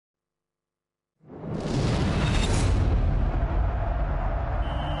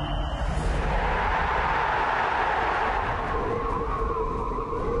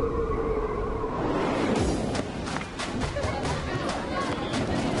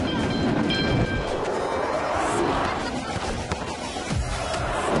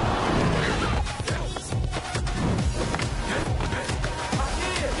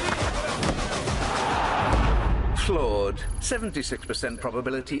76%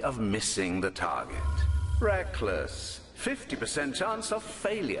 probability of missing the target. Reckless. 50% chance of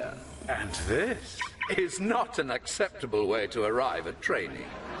failure. And this is not an acceptable way to arrive at training.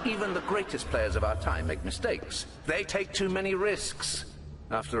 Even the greatest players of our time make mistakes. They take too many risks.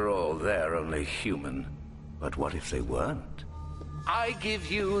 After all, they're only human. But what if they weren't? I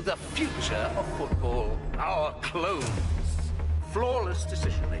give you the future of football. Our clones. Flawless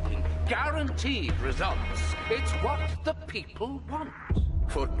decision-making. Guaranteed results. It's what the people want.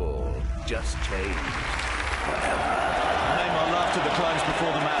 Football just changed. Neymar laughed at the clones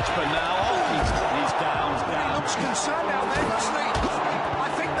before the match, but now he's down. He looks concerned out there, doesn't he? I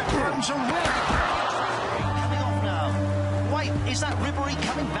think the clones are really coming off now. Wait, is that Rivery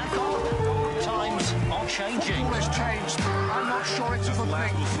coming back on? Times are changing. Football has changed. I'm not sure it's a good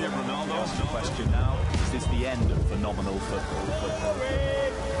thing. We'll see Ronaldo. The question now, is this the end of phenomenal football?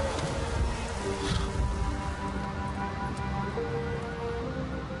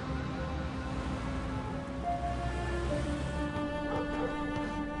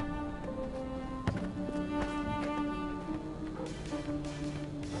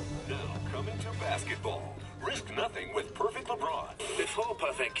 Basketball. Risk nothing with Perfect LeBron. Before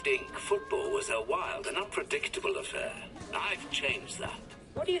perfecting, football was a wild and unpredictable affair. I've changed that.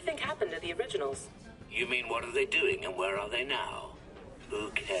 What do you think happened to the originals? You mean what are they doing and where are they now?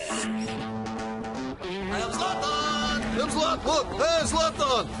 Who cares? I am Zlatan! I'm Zlatan! Look! Hey,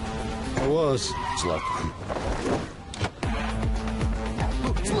 Zlatan! I was Zlatan.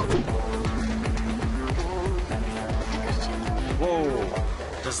 Look, Zlatan! Whoa!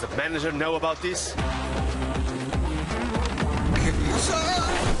 Does the manager know about this?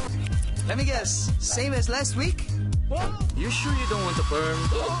 Let me guess, same as last week? You sure you don't want to burn?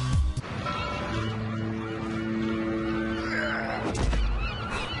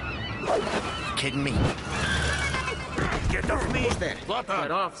 Kidding me? Get off me! There. Zlatan!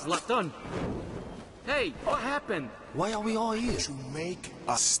 Get off, Zlatan! Hey, what happened? Why are we all here? To make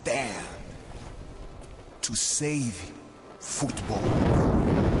a stand. To save football.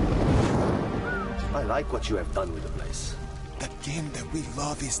 I like what you have done with the place. The game that we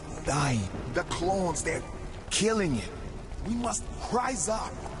love is dying. The clones, they're killing it. We must rise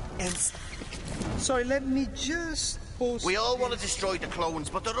up and... Sorry, let me just post... We all want to destroy the clones,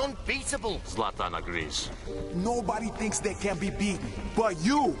 but they're unbeatable. Zlatan agrees. Nobody thinks they can be beaten. But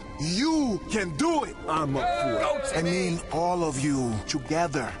you can do it. I'm up for it. I mean, all of you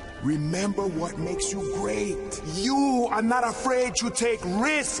together. Remember what makes you great. You are not afraid to take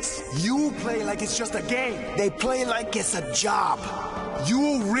risks. You play like it's just a game. They play like it's a job.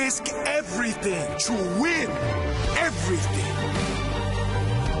 You risk everything to win everything.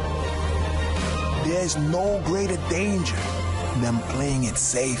 There's no greater danger than playing it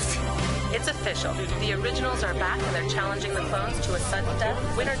safe. It's official. The originals are back and they're challenging the clones to a sudden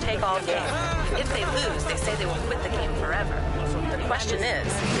death, winner-take-all game. If they lose, they say they will quit the game forever. The question is,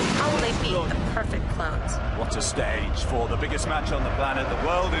 how will they beat the perfect clones? What a stage for the biggest match on the planet. The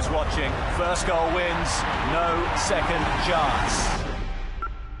world is watching. First goal wins, no second chance.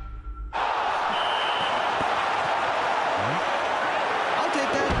 I'll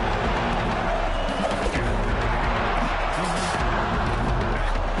take that.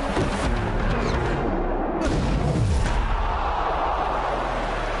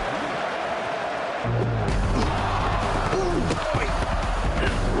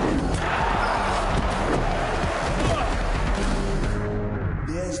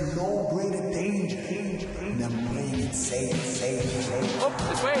 There's no greater danger than playing it safe. Oh,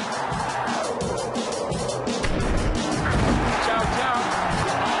 this way.